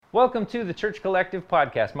Welcome to the Church Collective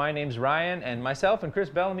podcast. My name's Ryan, and myself and Chris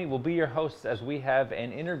Bellamy will be your hosts as we have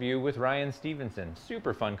an interview with Ryan Stevenson.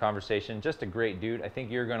 Super fun conversation, just a great dude. I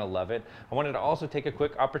think you're going to love it. I wanted to also take a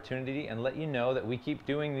quick opportunity and let you know that we keep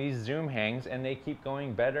doing these Zoom hangs, and they keep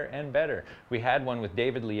going better and better. We had one with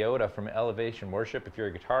David Leota from Elevation Worship. If you're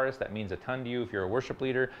a guitarist, that means a ton to you. If you're a worship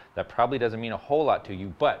leader, that probably doesn't mean a whole lot to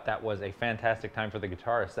you, but that was a fantastic time for the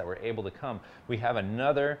guitarists that were able to come. We have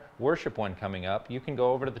another worship one coming up. You can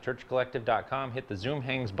go over to thechurchcollective.com, hit the Zoom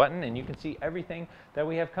Hangs button, and you can see everything that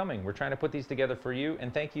we have coming. We're trying to put these together for you,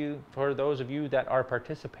 and thank you for those of you that are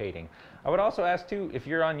participating. I would also ask too, if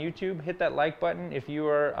you're on YouTube, hit that like button. If you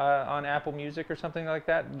are on Apple Music or something like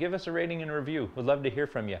that, give us a rating and a review. We'd love to hear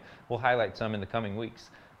from you. We'll highlight some in the coming weeks.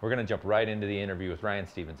 We're going to jump right into the interview with Ryan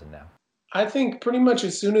Stevenson now. I think pretty much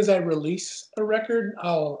as soon as I release a record,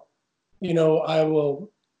 I will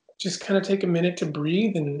just kind of take a minute to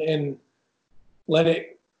breathe and let it,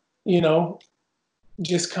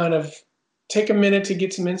 just kind of take a minute to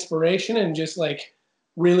get some inspiration and just like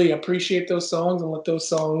really appreciate those songs and let those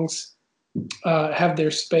songs have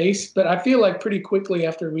their space. But I feel like pretty quickly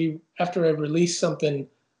after I release something,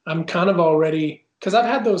 I'm kind of already, because I've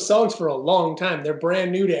had those songs for a long time. They're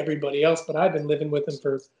brand new to everybody else, but I've been living with them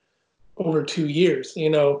for over 2 years,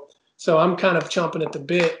 so I'm kind of chomping at the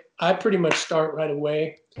bit. I pretty much start right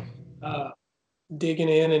away, digging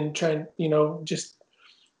in and trying, just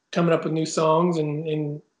coming up with new songs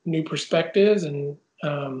and new perspectives. And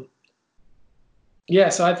so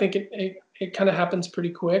I think it kind of happens pretty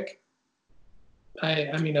quick.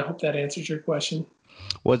 I hope that answers your question.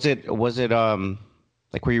 Was it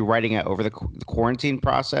like, were you writing it over the quarantine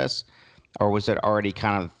process, or was it already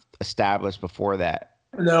kind of established before that?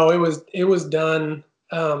 No, it was done.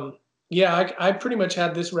 I pretty much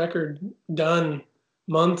had this record done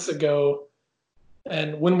months ago.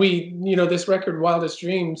 And when this record, Wildest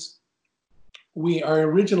Dreams, our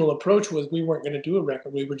original approach was we weren't going to do a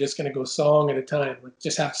record. We were just going to go song at a time, like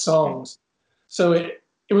just have songs. So it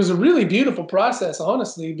was a really beautiful process,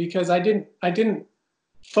 honestly, because I didn't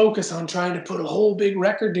focus on trying to put a whole big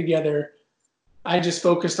record together. I just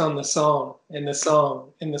focused on the song and the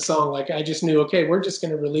song and the song. Like, I just knew, okay, we're just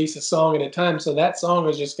going to release a song at a time. So that song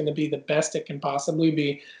is just going to be the best it can possibly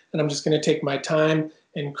be. And I'm just going to take my time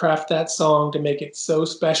and craft that song to make it so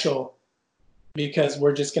special, because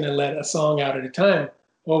we're just going to let a song out at a time.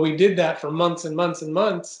 Well, we did that for months and months and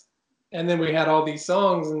months. And then we had all these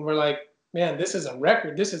songs and we're like, man, this is a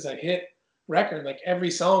record. This is a hit record. Like,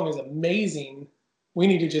 every song is amazing. We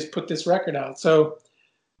need to just put this record out. So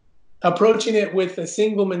approaching it with a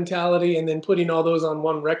single mentality and then putting all those on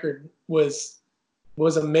one record was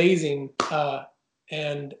amazing.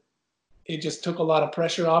 And it just took a lot of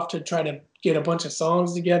pressure off to try to get a bunch of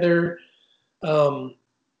songs together. And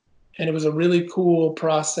it was a really cool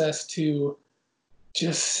process to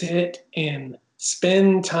just sit and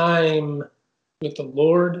spend time with the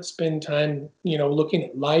Lord, spend time, looking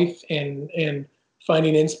at life and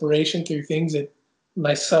finding inspiration through things that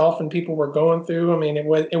myself and people were going through. I mean,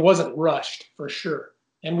 it wasn't rushed, for sure.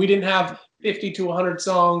 And we didn't have 50 to 100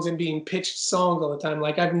 songs and being pitched songs all the time.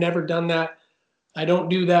 Like, I've never done that. I don't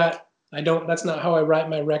do that. That's not how I write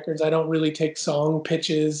my records. I don't really take song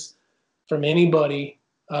pitches from anybody.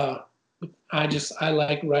 I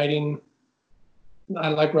like writing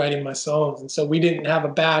my songs. And so we didn't have a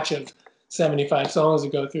batch of 75 songs to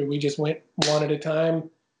go through. We just went one at a time,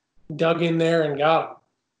 dug in there and got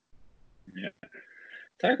them. Yeah.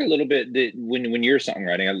 Talk a little bit that when you're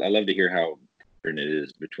songwriting, I love to hear how different it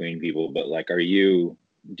is between people, but like, do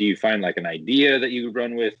you find like an idea that you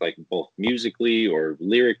run with, like both musically or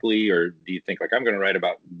lyrically, or do you think like, I'm going to write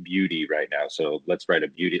about beauty right now, so let's write a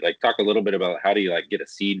beauty? Like, talk a little bit about how do you like get a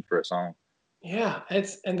seed for a song? Yeah,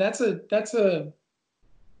 that's a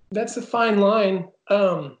fine line.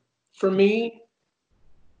 For me,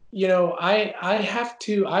 how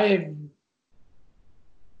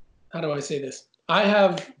do I say this? I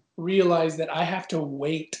have realized that I have to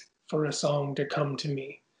wait for a song to come to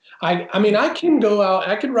me. I can go out,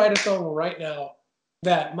 I could write a song right now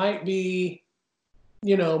that might be,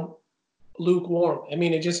 lukewarm. I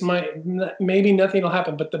mean, it just might, maybe nothing will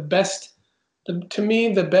happen, but to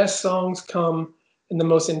me, the best songs come, and the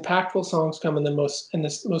most impactful songs come, and the most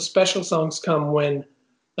special songs come when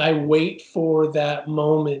I wait for that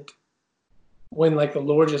moment when, like, the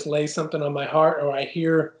Lord just lays something on my heart, or I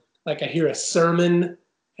hear a sermon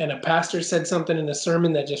and a pastor said something in the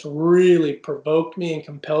sermon that just really provoked me and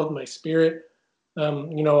compelled my spirit.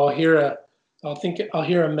 I'll hear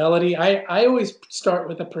a melody. I always start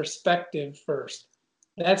with a perspective first.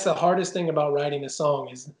 That's the hardest thing about writing a song,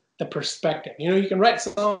 is the perspective. You can write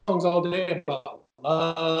songs all day about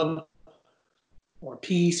love or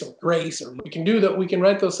peace or grace, or we can do that. We can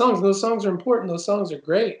write those songs. And those songs are important. Those songs are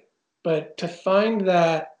great. But to find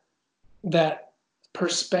that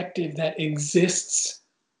perspective that exists,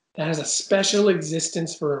 that has a special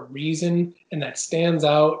existence for a reason, and that stands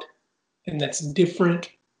out, and that's different.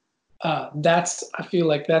 I feel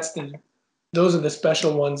like those are the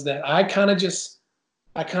special ones that I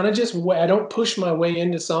don't push my way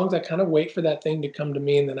into songs. I kind of wait for that thing to come to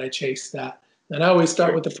me, and then I chase that. And I always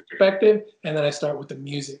start with the perspective, and then I start with the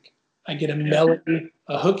music. I get a melody,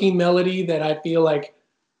 a hooky melody that I feel like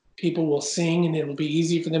people will sing, and it'll be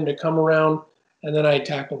easy for them to come around, and then I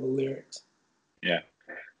tackle the lyrics. Yeah.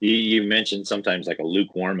 You mentioned sometimes like a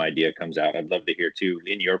lukewarm idea comes out. I'd love to hear too,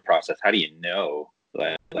 in your process, how do you know?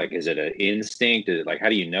 Like, is it an instinct? Is it like, how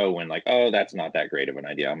do you know when like, oh, that's not that great of an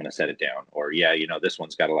idea, I'm going to set it down? Or, yeah, this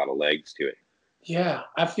one's got a lot of legs to it. Yeah,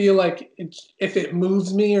 I feel like if it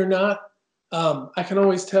moves me or not, I can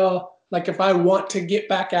always tell, like if I want to get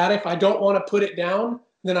back at it, if I don't want to put it down,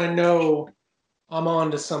 then I know I'm on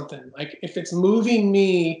to something. Like if it's moving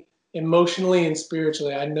me emotionally and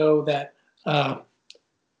spiritually, I know that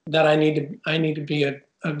that I need to be a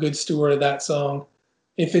good steward of that song.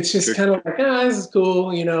 If it's just kind of like, this is cool,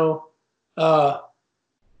 and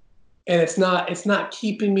it's not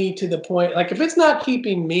keeping me to the point. Like if it's not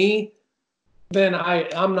keeping me, then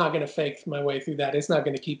I'm not going to fake my way through that. It's not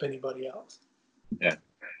going to keep anybody else. Yeah.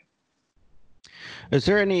 Is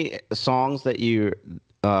there any songs that you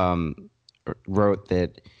wrote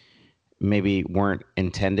that maybe weren't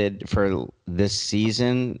intended for this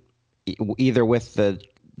season, either with the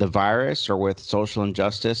virus or with social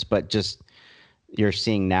injustice, but just you're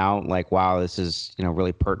seeing now, like, wow, this is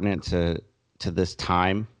really pertinent to this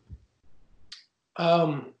time?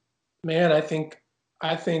 Man, I think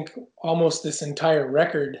almost this entire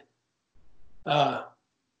record, and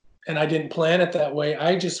I didn't plan it that way.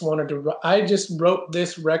 I just wrote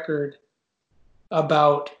this record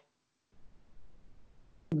about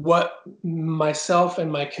what myself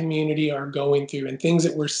and my community are going through and things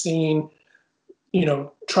that we're seeing,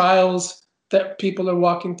 trials that people are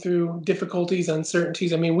walking through, difficulties,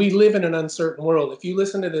 uncertainties. I mean, we live in an uncertain world. If you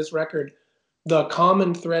listen to this record, the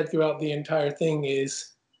common thread throughout the entire thing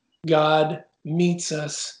is God meets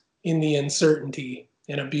us in the uncertainty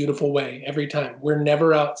in a beautiful way every time. We're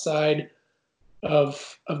never outside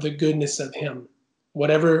of the goodness of him.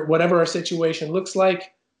 Whatever our situation looks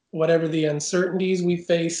like, whatever the uncertainties we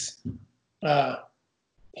face,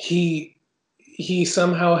 he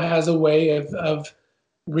somehow has a way of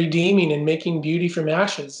redeeming and making beauty from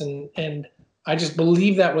ashes. And I just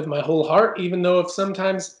believe that with my whole heart, even though if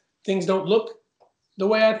sometimes things don't look the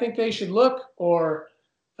way I think they should look, or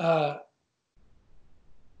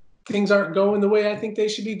things aren't going the way I think they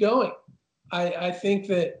should be going. I think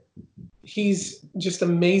that he's just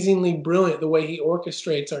amazingly brilliant the way he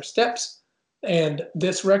orchestrates our steps. And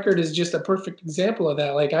this record is just a perfect example of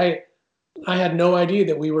that. Like I had no idea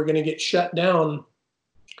that we were going to get shut down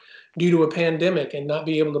due to a pandemic and not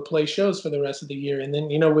be able to play shows for the rest of the year. And then,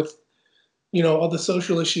 with, all the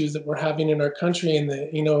social issues that we're having in our country, and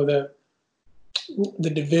the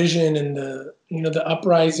division and the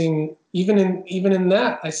uprising, even in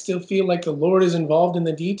that, I still feel like the Lord is involved in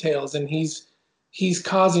the details, and he's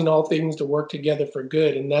causing all things to work together for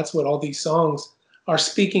good. And that's what all these songs are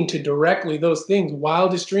speaking to directly, those things.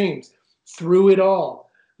 Wildest dreams, through it all,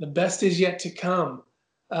 the best is yet to come.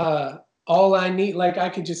 All I need, like I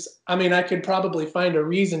could probably find a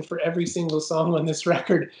reason for every single song on this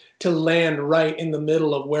record to land right in the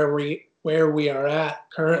middle of where we are at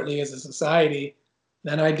currently as a society.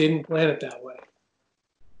 And I didn't plan it that way.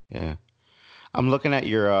 Yeah. I'm looking at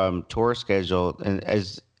your tour schedule, and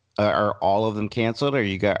are all of them canceled, or do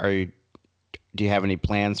you have any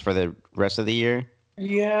plans for the rest of the year?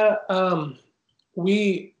 Yeah. I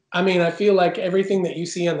feel like everything that you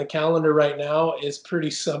see on the calendar right now is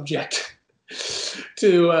pretty subject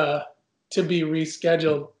to be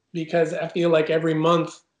rescheduled, because I feel like every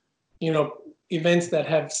month, events that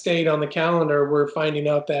have stayed on the calendar, we're finding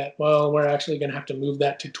out that, well, we're actually going to have to move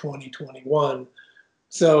that to 2021.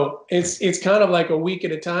 So it's kind of like a week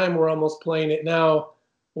at a time. We're almost playing it now,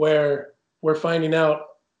 where we're finding out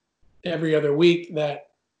every other week that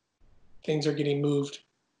things are getting moved.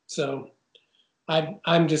 So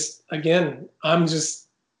it's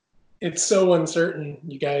so uncertain,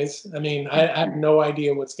 you guys. I mean, I have no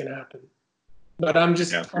idea what's going to happen, but I'm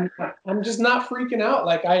just not freaking out.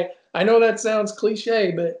 Like I know that sounds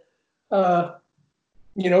cliche, but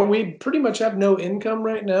we pretty much have no income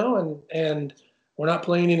right now, and we're not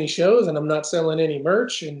playing any shows, and I'm not selling any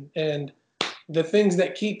merch, and the things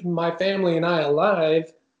that keep my family and I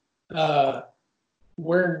alive,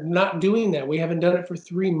 we're not doing that. We haven't done it for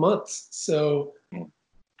 3 months. So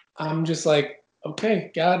I'm just like,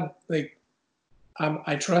 okay, God, like,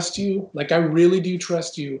 I trust you. Like, I really do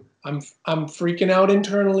trust you. I'm freaking out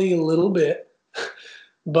internally a little bit,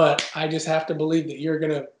 but I just have to believe that you're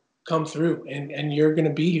going to come through and you're going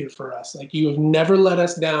to be here for us. Like, you have never let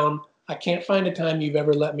us down. I can't find a time you've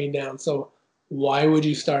ever let me down. So why would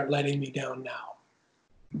you start letting me down now?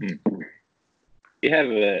 You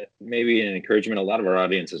have maybe an encouragement. A lot of our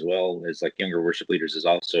audience as well as like younger worship leaders is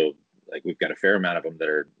also like, we've got a fair amount of them that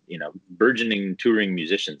are, you know, burgeoning touring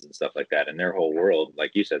musicians and stuff like that. And their whole world,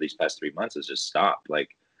 like you said, these past 3 months has just stopped.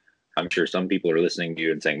 Like, I'm sure some people are listening to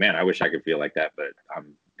you and saying, man, I wish I could feel like that, but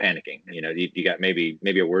I'm panicking. You know, you got maybe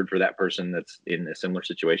a word for that person that's in a similar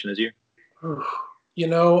situation as you? You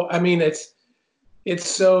know, I mean, it's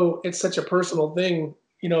such a personal thing,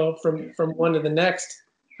 you know, from one to the next.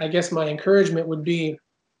 I guess my encouragement would be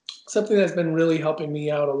something that's been really helping me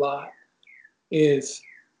out a lot is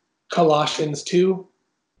Colossians 2.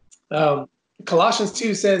 Colossians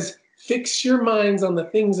 2 says, fix your minds on the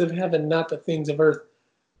things of heaven, not the things of earth.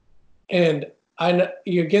 And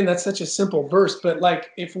again, that's such a simple verse, but like,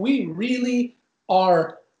 if we really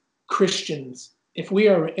are Christians, if we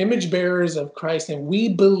are image bearers of Christ and we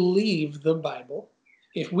believe the Bible,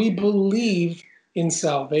 if we believe in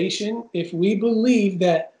salvation, if we believe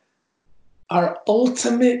that our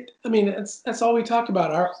ultimate, I mean, that's all we talk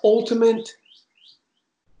about, our ultimate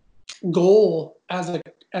goal as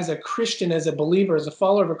a Christian, as a believer, as a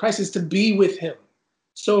follower of Christ, is to be with him.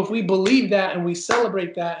 So if we believe that and we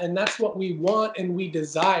celebrate that and that's what we want and we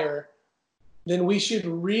desire, then we should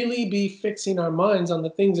really be fixing our minds on the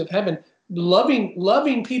things of heaven,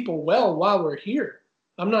 loving people well while we're here.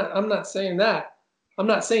 I'm not saying that. I'm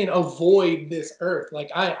not saying avoid this earth.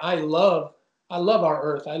 Like, I love our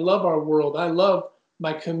earth. I love our world. I love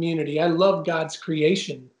my community. I love God's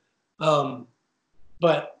creation.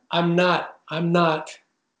 But I'm not,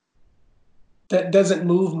 that doesn't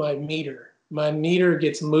move my meter. My meter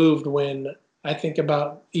gets moved when I think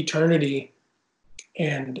about eternity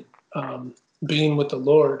and being with the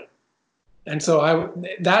Lord. And so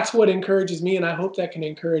that's what encourages me, and I hope that can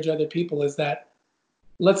encourage other people, is that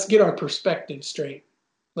let's get our perspective straight.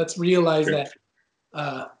 Let's realize that,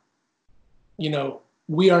 you know,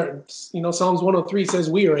 we are, you know, Psalms 103 says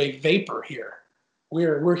we are a vapor here.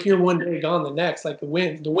 We're here one day, gone the next. Like the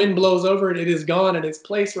wind blows over it, it is gone, and its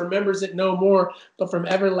place remembers it no more. But from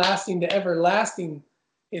everlasting to everlasting,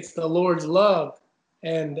 it's the Lord's love.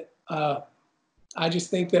 And I just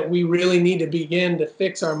think that we really need to begin to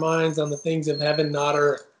fix our minds on the things of heaven, not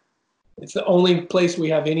earth. It's the only place we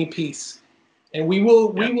have any peace. And we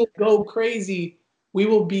will go crazy. We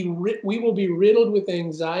will be riddled with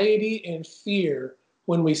anxiety and fear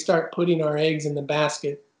when we start putting our eggs in the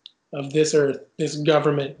basket of this earth, this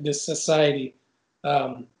government, this society.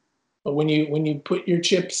 But when you put your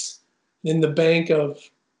chips in the bank of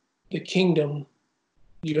the kingdom,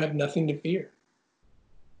 you have nothing to fear.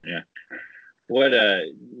 Yeah. What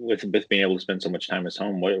with being able to spend so much time at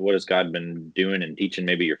home, what has God been doing and teaching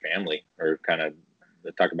maybe your family, or kind of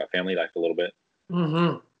talk about family life a little bit?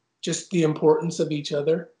 Mm-hmm. Just the importance of each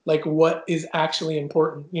other, like what is actually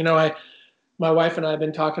important. You know, my wife and I have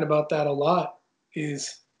been talking about that a lot.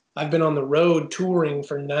 I've been on the road touring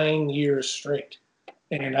for 9 years straight,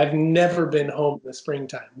 and I've never been home in the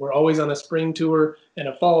springtime. We're always on a spring tour and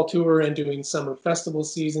a fall tour and doing summer festival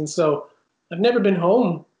season. So I've never been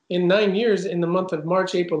home in 9 years in the month of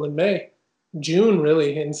March, April, and May, June,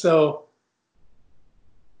 really. And so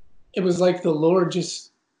it was like the Lord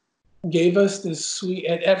just gave us this sweet,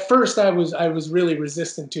 at first I was really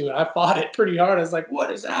resistant to it. I fought it pretty hard. I was like,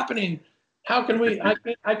 what is happening? How can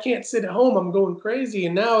I can't sit at home. I'm going crazy.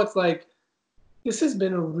 And now it's like, this has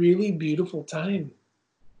been a really beautiful time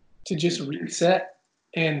to just reset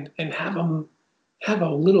and have a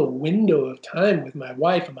little window of time with my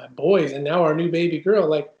wife and my boys and now our new baby girl.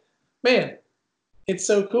 Like, man, it's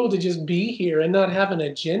so cool to just be here and not have an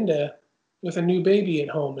agenda with a new baby at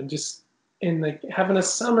home, and like having a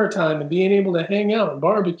summertime and being able to hang out and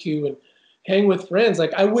barbecue and hang with friends.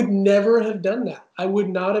 Like, I would never have done that. I would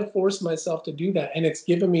not have forced myself to do that. And it's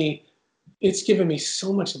given me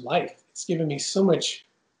so much life. It's given me so much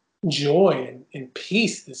joy and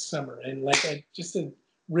peace this summer, and like just a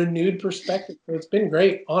renewed perspective. So it's been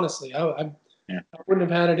great, honestly. I wouldn't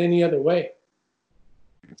have had it any other way.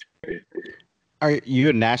 Are you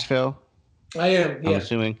in Nashville? I am, yeah. I'm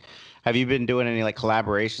assuming. Have you been doing any like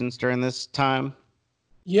collaborations during this time?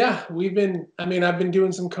 Yeah, I've been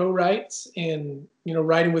doing some co-writes and, you know,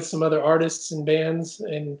 writing with some other artists and bands.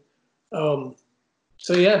 And so,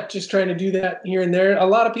 yeah, just trying to do that here and there. A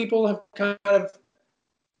lot of people have kind of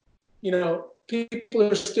people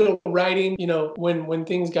are still writing, when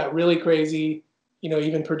things got really crazy,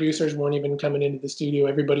 even producers weren't even coming into the studio.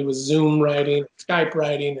 Everybody was Zoom writing, Skype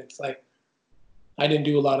writing. It's like, I didn't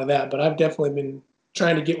do a lot of that, but I've definitely been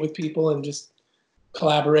trying to get with people and just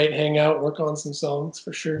collaborate, hang out, work on some songs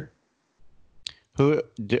for sure. Who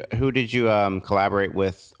did you collaborate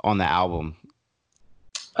with on the album?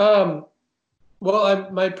 Well,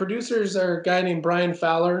 my producers are a guy named Brian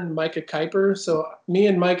Fowler and Micah Kuiper. So me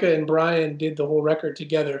and Micah and Brian did the whole record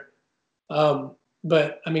together.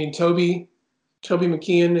 But I mean, Toby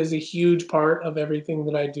McKeon is a huge part of everything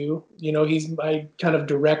that I do. He's my kind of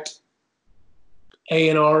direct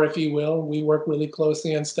A&R, if you will. We work really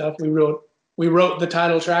closely on stuff. We wrote the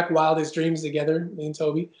title track "Wildest Dreams" together, me and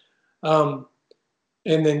Toby. And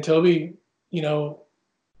then Toby,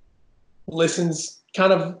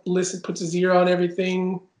 puts his ear on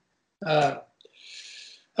everything. I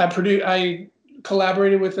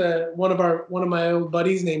collaborated with one of my old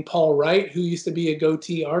buddies named Paul Wright, who used to be a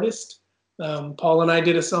goatee artist. Paul and I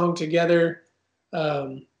did a song together.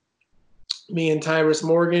 Me and Tyrus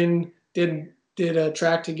Morgan did a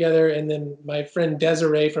track together, and then my friend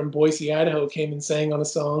Desiree from Boise, Idaho, came and sang on a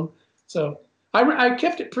song. So I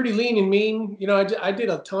kept it pretty lean and mean. I did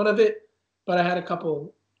a ton of it, but I had a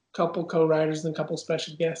couple co-writers and a couple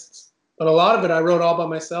special guests. But a lot of it I wrote all by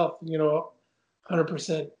myself,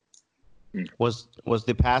 100%. Was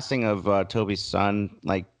the passing of Toby's son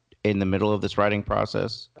like in the middle of this writing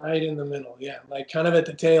process? Right in the middle, yeah. Like kind of at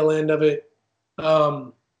the tail end of it. We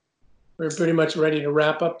were pretty much ready to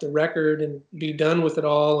wrap up the record and be done with it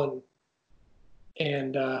all,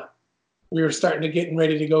 and we were getting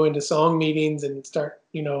ready to go into song meetings and start,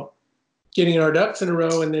 getting our ducks in a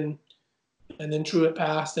row, and then Truett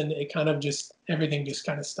passed, and it kind of everything just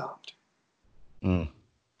kind of stopped.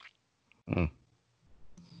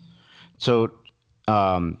 So,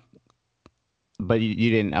 but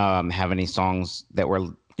you didn't have any songs that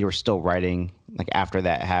you were still writing like after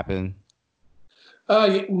that happened?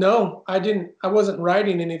 No, I didn't. I wasn't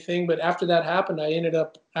writing anything, but after that happened, I ended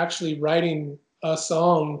up actually writing a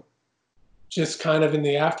song just kind of in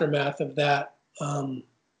the aftermath of that.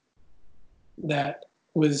 That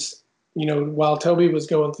was, while Toby was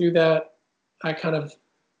going through that, I kind of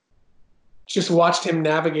just watched him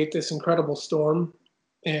navigate this incredible storm,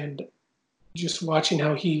 and just watching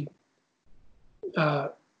how he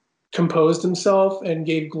composed himself and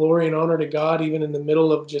gave glory and honor to God, even in the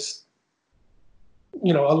middle of just, a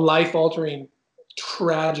life-altering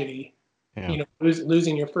tragedy. Yeah.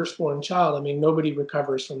 Losing your firstborn child. I mean, nobody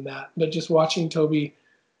recovers from that. But just watching Toby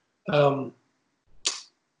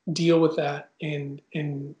deal with that and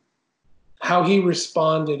how he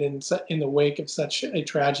responded in the wake of such a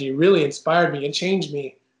tragedy really inspired me. It changed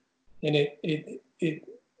me, and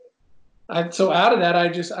so out of that,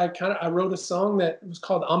 I wrote a song that was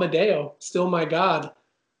called Amadeo, Still My God.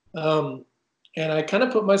 And I kind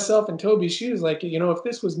of put myself in Toby's shoes. Like, if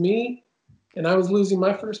this was me and I was losing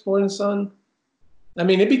my firstborn son, I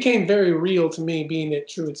mean, it became very real to me being at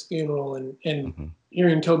Truett's funeral and Mm-hmm.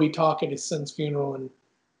 hearing Toby talk at his son's funeral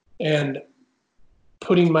and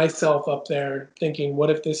putting myself up there thinking, what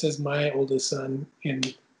if this is my oldest son in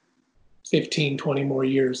 15, 20 more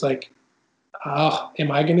years? Like,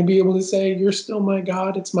 am I going to be able to say, you're still my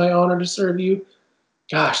God, it's my honor to serve you?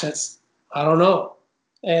 Gosh, I don't know.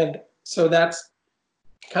 And so that's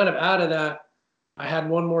kind of out of that. I had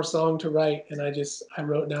one more song to write, and I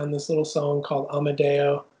wrote down this little song called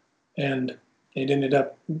Amadeo, and it ended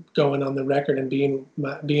up going on the record and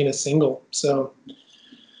being a single. So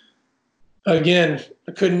again,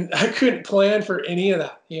 I couldn't plan for any of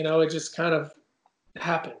that. It just kind of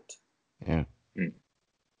happened. Yeah.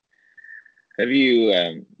 Have you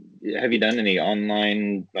done any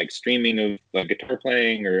online like streaming of like guitar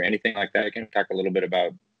playing or anything like that? Can you talk a little bit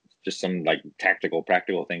about just some like tactical,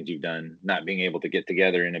 practical things you've done, not being able to get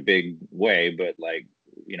together in a big way, but like,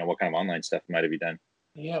 what kind of online stuff might have you done?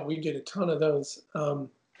 Yeah, we did a ton of those.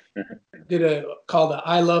 Did called the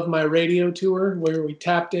I Love My Radio tour, where we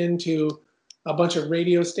tapped into a bunch of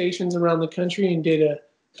radio stations around the country and did a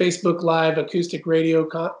Facebook Live acoustic radio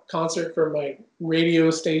concert for my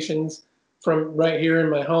radio stations from right here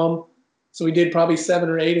in my home. So we did probably 7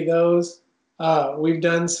 or 8 of those. We've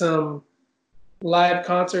done some live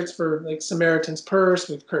concerts for like Samaritan's Purse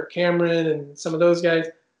with Kirk Cameron and some of those guys.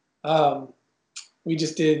 We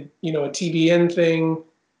just did, a TBN thing.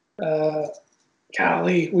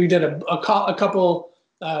 We did a couple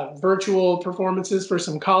virtual performances for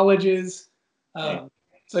some colleges.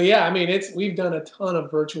 So yeah, I mean, we've done a ton of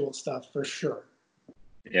virtual stuff for sure.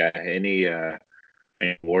 Yeah.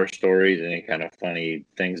 Any war stories, any kind of funny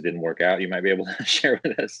things didn't work out you might be able to share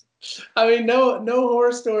with us? I mean, no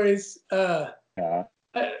horror stories. Uh,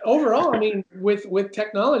 Overall, I mean, with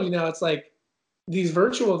technology now, it's like these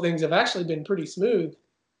virtual things have actually been pretty smooth.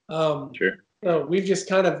 sure. So we've just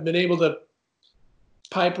kind of been able to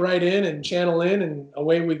pipe right in and channel in, and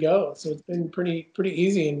away we go. So it's been pretty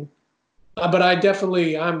easy. And but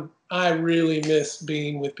I really miss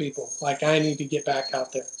being with people. Like, I need to get back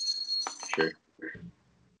out there. Sure.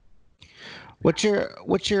 What's your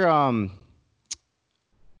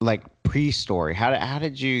like pre-story? How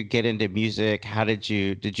did you get into music? Did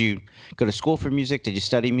you go to school for music? Did you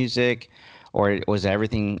study music, or was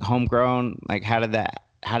everything homegrown? Like, how did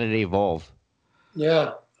it evolve?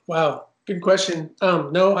 Yeah. Wow. Good question.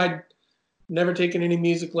 No, I'd never taken any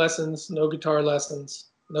music lessons, no guitar lessons,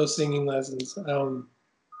 no singing lessons.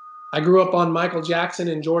 I grew up on Michael Jackson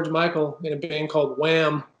and George Michael in a band called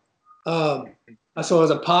Wham. Um, so I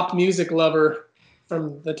was a pop music lover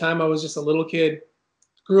from the time I was just a little kid.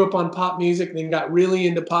 Grew up on pop music, then got really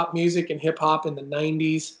into pop music and hip hop in the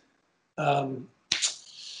 90s. Um,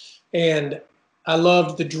 and I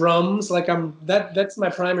loved the drums. Like, that's my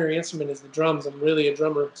primary instrument, is the drums. I'm really a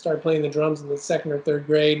drummer. Started playing the drums in the second or third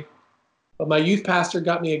grade. But my youth pastor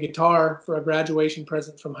got me a guitar for a graduation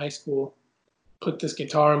present from high school. Put this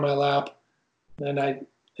guitar in my lap, and it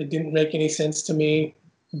didn't make any sense to me.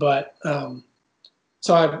 But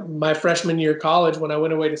my freshman year of college, when I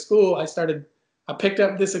went away to school, I picked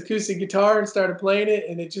up this acoustic guitar and started playing it,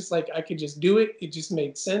 and it just, like, I could just do it. It just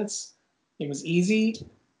made sense. It was easy.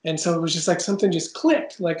 And so it was just like something just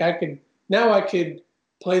clicked. Like, I could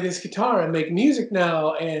play this guitar and make music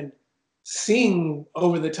now and sing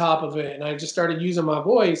over the top of it. And I just started using my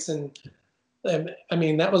voice. And I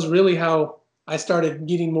mean, that was really how I started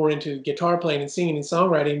getting more into guitar playing and singing and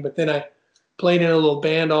songwriting. But then I played in a little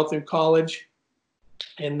band all through college.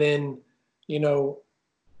 And then,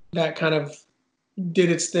 that kind of did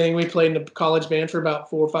its thing. We played in a college band for about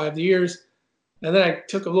 4 or 5 years. And then I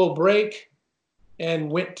took a little break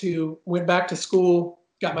and went back to school,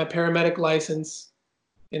 got my paramedic license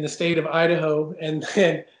in the state of Idaho. And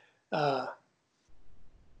then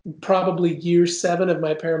probably year 7 of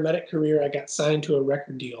my paramedic career, I got signed to a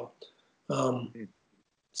record deal.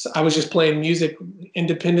 So I was just playing music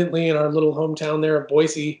independently in our little hometown there of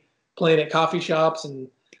Boise, playing at coffee shops and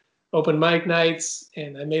open mic nights.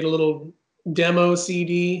 And I made a little demo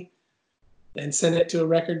CD and sent it to a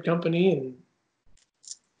record company, and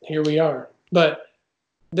here we are. But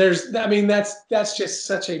that's just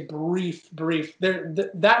such a brief.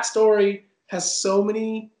 That story has so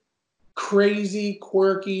many crazy,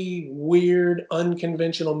 quirky, weird,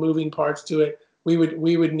 unconventional moving parts to it. We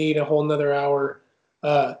would need a whole nother hour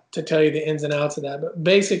to tell you the ins and outs of that. But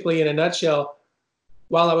basically, in a nutshell,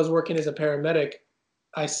 while I was working as a paramedic,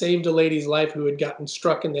 I saved a lady's life who had gotten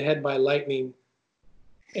struck in the head by lightning.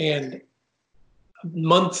 And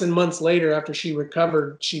months and months later, after she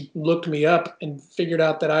recovered, she looked me up and figured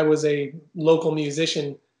out that I was a local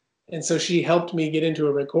musician. And so she helped me get into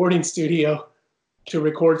a recording studio to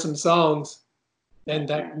record some songs. And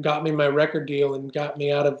that got me my record deal and got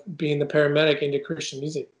me out of being the paramedic into Christian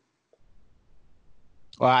music.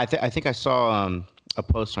 Well, I think I saw a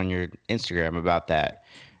post on your Instagram about that.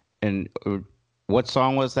 And what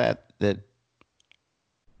song was that?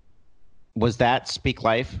 Was that Speak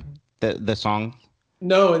Life, the song?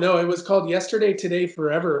 No, it was called Yesterday, Today,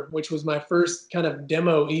 Forever, which was my first kind of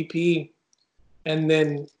demo EP. And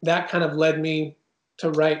then that kind of led me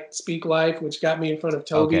to write Speak Life, which got me in front of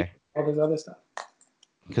Toby, Okay. all this other stuff.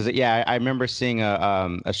 Because, yeah, I remember seeing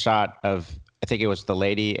a shot of, I think it was the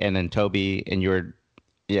lady and then Toby, and you were,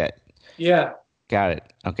 Yeah. Got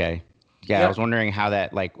it. Okay. Yeah, Yep. I was wondering how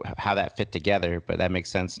that fit together, but that makes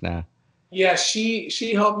sense now. Yeah, she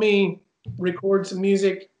helped me record some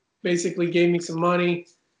music, basically gave me some money.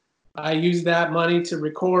 I used that money to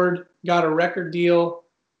record, got a record deal,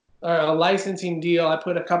 a licensing deal. I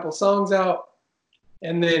put a couple songs out,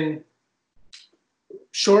 and then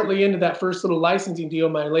shortly into that first little licensing deal,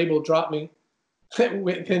 my label dropped me.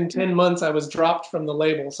 Within 10 months, I was dropped from the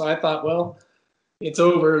label. So I thought, well, it's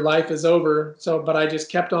over, life is over. But I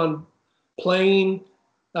just kept on playing,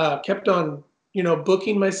 kept on,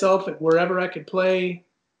 booking myself at wherever I could play.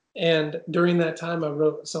 And during that time, I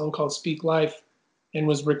wrote a song called Speak Life and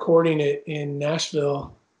was recording it in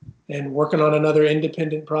Nashville and working on another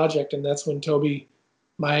independent project. And that's when Toby,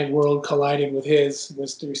 my world collided with his,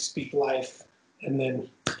 was through Speak Life. And then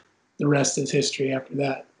the rest is history after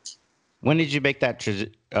that. When did you make that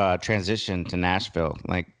transition to Nashville?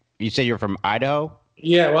 Like, you say you're from Idaho?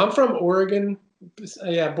 Yeah, well, I'm from Oregon.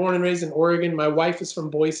 Yeah, born and raised in Oregon. My wife is from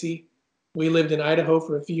Boise. We lived in Idaho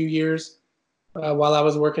for a few years while I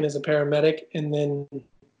was working as a paramedic. And then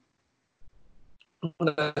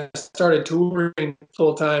when I started touring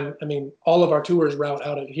full time, I mean, all of our tours route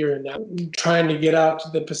out of here, and now trying to get out to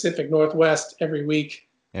the Pacific Northwest every week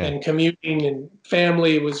and commuting and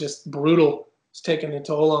family was just brutal. It's taking a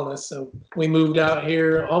toll on us. So we moved out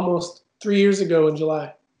here almost 3 years ago in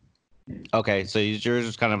July. Okay, so yours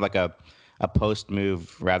was kind of like a post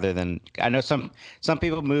move rather than, I know some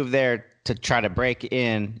people move there to try to break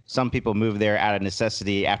in. Some people move there out of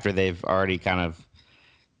necessity after they've already kind of.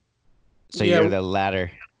 So Yeah, you're the latter.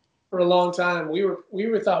 for a long time,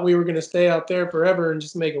 we thought we were going to stay out there forever and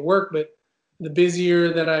just make it work. But the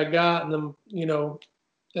busier that I got, and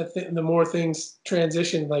the more things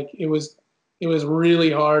transitioned, like it was really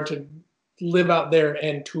hard to live out there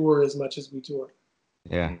and tour as much as we tour.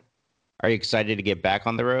 Yeah. Are you excited to get back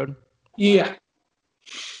on the road? Yeah.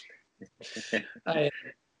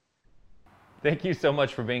 Thank you so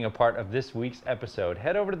much for being a part of this week's episode.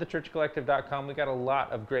 Head over to thechurchcollective.com. We got a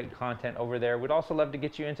lot of great content over there. We'd also love to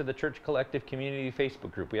get you into the Church Collective community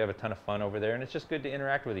Facebook group. We have a ton of fun over there, and it's just good to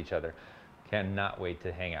interact with each other. Cannot wait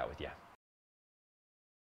to hang out with you.